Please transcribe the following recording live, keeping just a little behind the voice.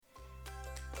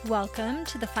Welcome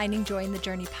to the Finding Joy in the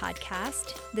Journey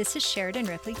podcast. This is Sheridan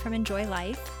Ripley from Enjoy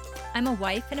Life. I'm a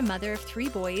wife and a mother of 3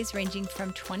 boys ranging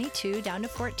from 22 down to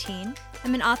 14.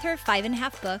 I'm an author of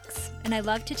 5.5 books, and I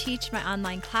love to teach my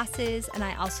online classes, and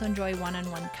I also enjoy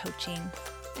one-on-one coaching.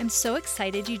 I'm so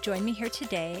excited you joined me here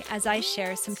today as I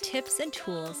share some tips and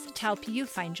tools to help you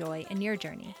find joy in your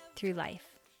journey through life.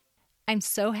 I'm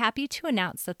so happy to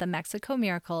announce that the Mexico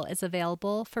Miracle is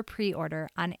available for pre-order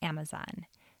on Amazon.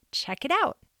 Check it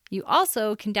out. You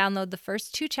also can download the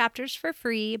first 2 chapters for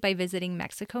free by visiting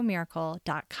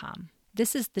MexicoMiracle.com.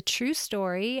 This is the true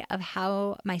story of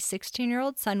how my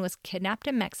 16-year-old son was kidnapped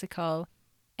in Mexico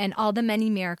and all the many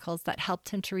miracles that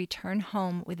helped him to return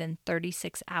home within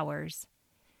 36 hours.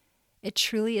 It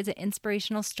truly is an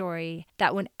inspirational story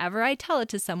that whenever I tell it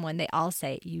to someone, they all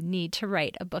say, "You need to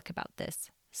write a book about this."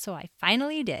 So I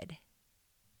finally did.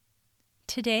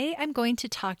 Today, I'm going to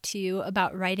talk to you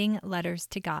about writing letters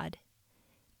to God.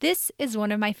 This is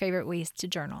one of my favorite ways to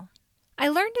journal. I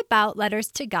learned about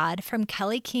letters to God from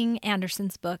Kelly King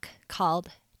Anderson's book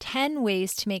called 10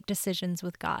 Ways to Make Decisions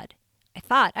with God. I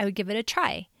thought I would give it a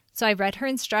try, so I read her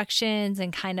instructions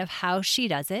and kind of how she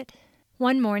does it.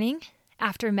 One morning,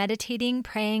 after meditating,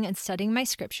 praying, and studying my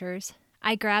scriptures,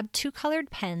 I grabbed 2 colored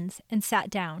pens and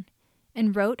sat down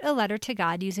and wrote a letter to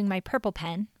God using my purple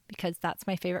pen, because that's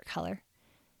my favorite color.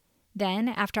 Then,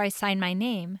 after I signed my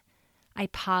name, I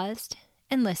paused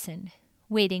and listened,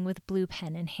 waiting with blue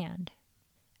pen in hand.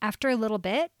 After a little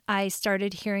bit, I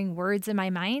started hearing words in my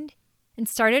mind and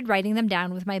started writing them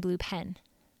down with my blue pen.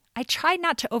 I tried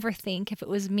not to overthink if it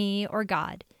was me or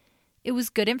God. It was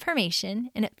good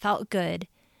information and it felt good,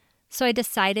 so I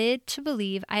decided to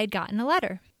believe I had gotten a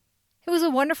letter. It was a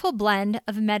wonderful blend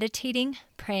of meditating,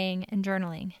 praying, and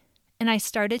journaling, and I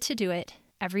started to do it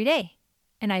every day.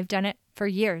 And I've done it for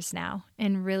years now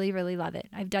and really, really love it.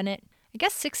 I've done it,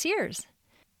 6 years.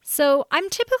 So I'm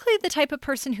typically the type of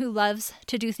person who loves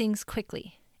to do things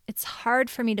quickly. It's hard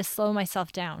for me to slow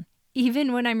myself down.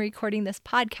 Even when I'm recording this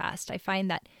podcast, I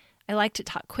find that I like to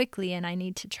talk quickly and I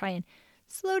need to try and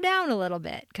slow down a little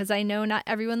bit because I know not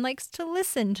everyone likes to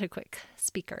listen to quick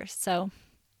speakers. So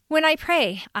when I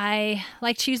pray, I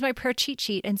like to use my prayer cheat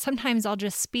sheet, and sometimes I'll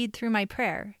just speed through my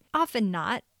prayer. Often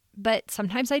not, but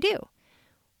sometimes I do.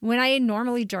 When I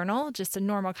normally journal, just a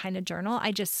normal kind of journal,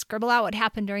 I just scribble out what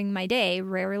happened during my day,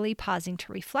 rarely pausing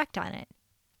to reflect on it.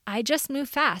 I just move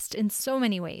fast in so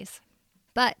many ways.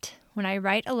 But when I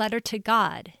write a letter to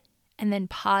God and then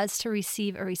pause to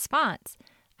receive a response,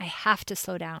 I have to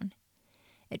slow down.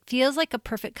 It feels like a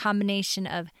perfect combination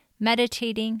of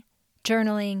meditating,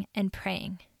 journaling, and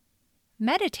praying.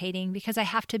 Meditating because I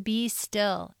have to be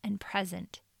still and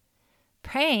present.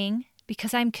 Praying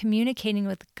because I'm communicating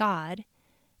with God.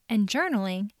 And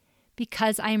journaling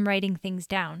because I'm writing things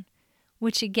down,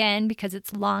 which again, because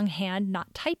it's longhand,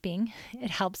 not typing, it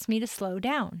helps me to slow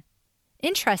down.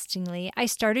 Interestingly, I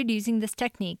started using this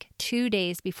technique 2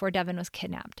 days before Devin was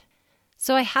kidnapped.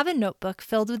 So I have a notebook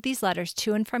filled with these letters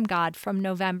to and from God from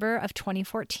November of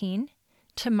 2014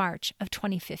 to March of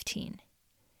 2015.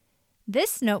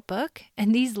 This notebook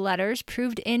and these letters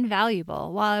proved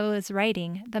invaluable while I was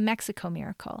writing The Mexico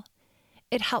Miracle.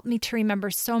 It helped me to remember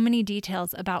so many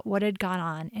details about what had gone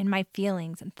on and my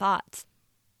feelings and thoughts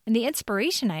and the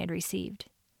inspiration I had received.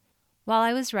 While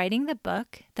I was writing the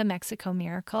book, The Mexico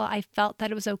Miracle, I felt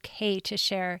that it was okay to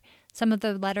share some of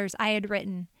the letters I had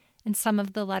written and some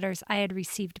of the letters I had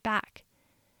received back.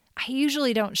 I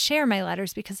usually don't share my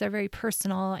letters because they're very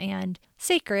personal and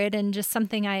sacred and just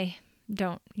something I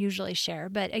don't usually share.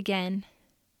 But again,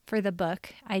 for the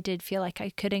book, I did feel like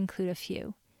I could include a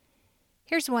few.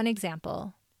 Here's one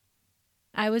example.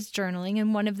 I was journaling,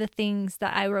 and one of the things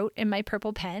that I wrote in my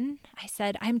purple pen, I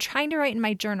said, "I'm trying to write in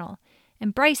my journal,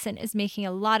 and Bryson is making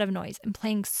a lot of noise and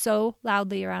playing so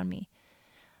loudly around me.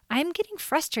 I'm getting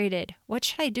frustrated. What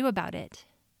should I do about it?"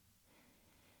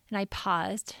 And I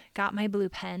paused, got my blue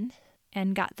pen,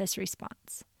 and got this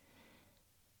response.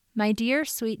 "My dear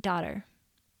sweet daughter,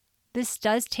 this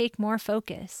does take more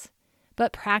focus.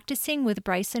 But practicing with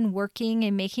Bryson working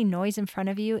and making noise in front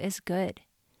of you is good.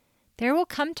 There will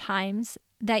come times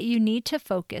that you need to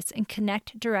focus and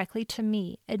connect directly to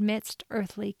me amidst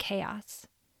earthly chaos.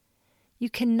 You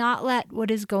cannot let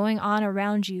what is going on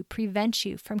around you prevent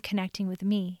you from connecting with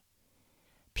me.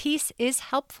 Peace is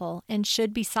helpful and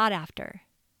should be sought after,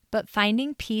 but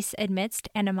finding peace amidst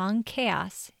and among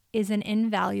chaos is an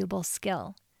invaluable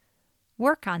skill.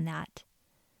 Work on that.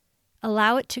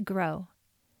 Allow it to grow.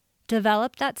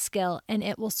 Develop that skill and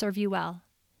it will serve you well,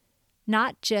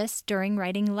 not just during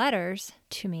writing letters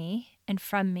to me and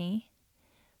from me,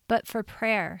 but for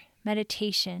prayer,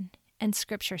 meditation, and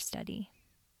scripture study.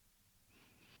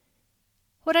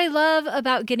 What I love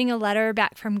about getting a letter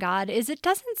back from God is it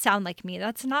doesn't sound like me.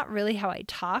 That's not really how I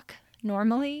talk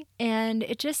normally. And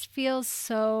it just feels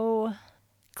so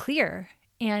clear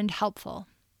and helpful.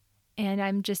 And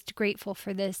I'm just grateful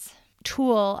for this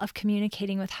tool of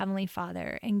communicating with Heavenly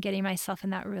Father and getting myself in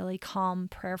that really calm,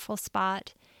 prayerful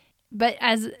spot. But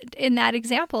as in that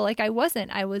example, I was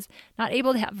not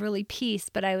able to have really peace,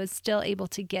 but I was still able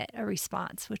to get a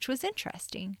response, which was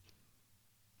interesting.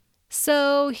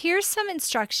 So here's some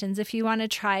instructions if you want to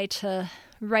try to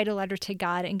write a letter to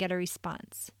God and get a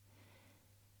response.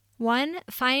 1,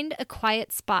 find a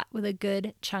quiet spot with a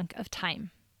good chunk of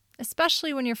time.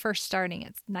 Especially when you're first starting,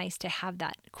 it's nice to have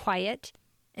that quiet,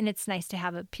 and it's nice to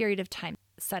have a period of time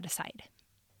set aside.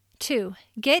 2,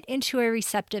 get into a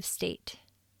receptive state.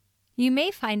 You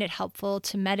may find it helpful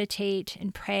to meditate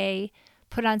and pray,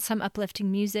 put on some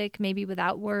uplifting music, maybe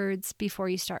without words, before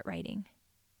you start writing.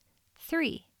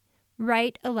 3,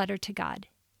 write a letter to God.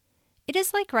 It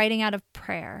is like writing out a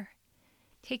prayer.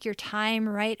 Take your time,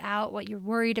 write out what you're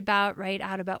worried about, write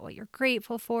out about what you're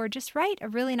grateful for. Just write a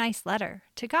really nice letter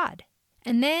to God.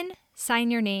 And then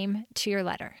sign your name to your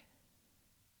letter.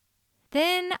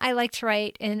 Then I like to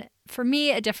write in, for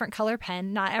me, a different color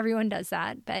pen. Not everyone does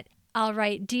that, but I'll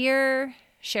write, Dear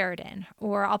Sheridan,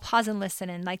 or I'll pause and listen.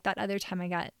 And like that other time I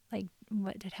got,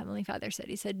 what did Heavenly Father say?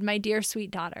 He said, my dear sweet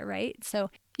daughter, right?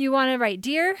 So you want to write,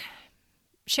 Dear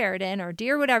Sheridan, or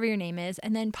Dear whatever your name is,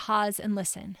 and then pause and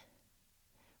listen.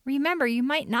 Remember, you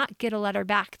might not get a letter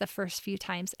back the first few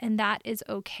times, and that is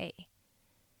okay.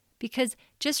 Because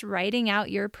just writing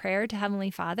out your prayer to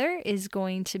Heavenly Father is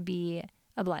going to be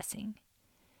a blessing.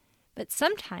 But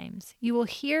sometimes you will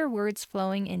hear words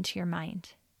flowing into your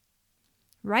mind.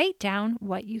 Write down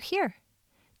what you hear.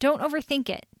 Don't overthink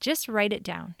it. Just write it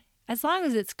down. As long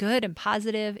as it's good and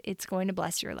positive, it's going to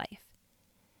bless your life.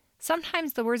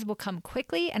 Sometimes the words will come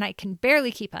quickly, and I can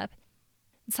barely keep up.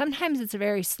 Sometimes it's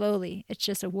very slowly. It's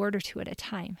just a word or two at a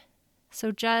time.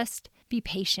 So just be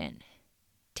patient.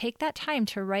 Take that time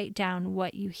to write down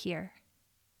what you hear.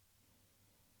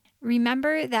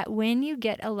 Remember that when you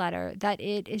get a letter, that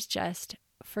it is just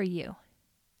for you.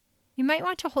 You might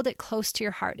want to hold it close to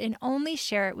your heart and only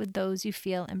share it with those you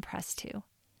feel impressed to.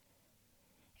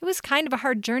 It was kind of a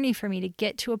hard journey for me to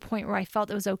get to a point where I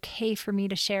felt it was okay for me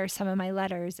to share some of my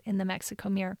letters in the Mexico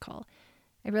Miracle.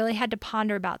 I really had to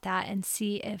ponder about that and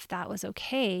see if that was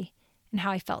okay and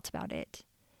how I felt about it.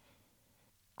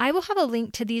 I will have a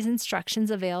link to these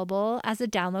instructions available as a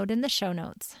download in the show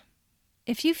notes.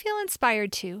 If you feel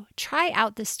inspired to, try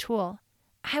out this tool.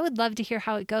 I would love to hear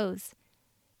how it goes,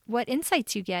 what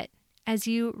insights you get as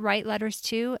you write letters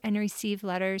to and receive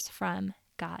letters from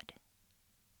God.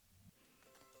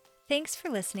 Thanks for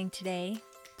listening today.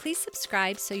 Please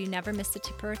subscribe so you never miss a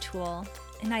tip or a tool.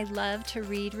 And I love to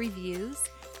read reviews.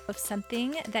 If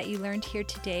something that you learned here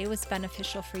today was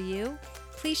beneficial for you,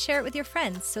 please share it with your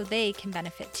friends so they can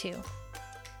benefit too.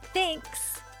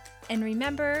 Thanks! And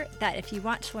remember that if you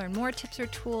want to learn more tips or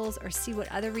tools or see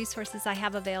what other resources I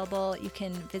have available, you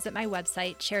can visit my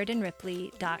website,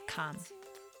 SheridanRipley.com.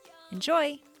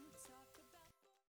 Enjoy!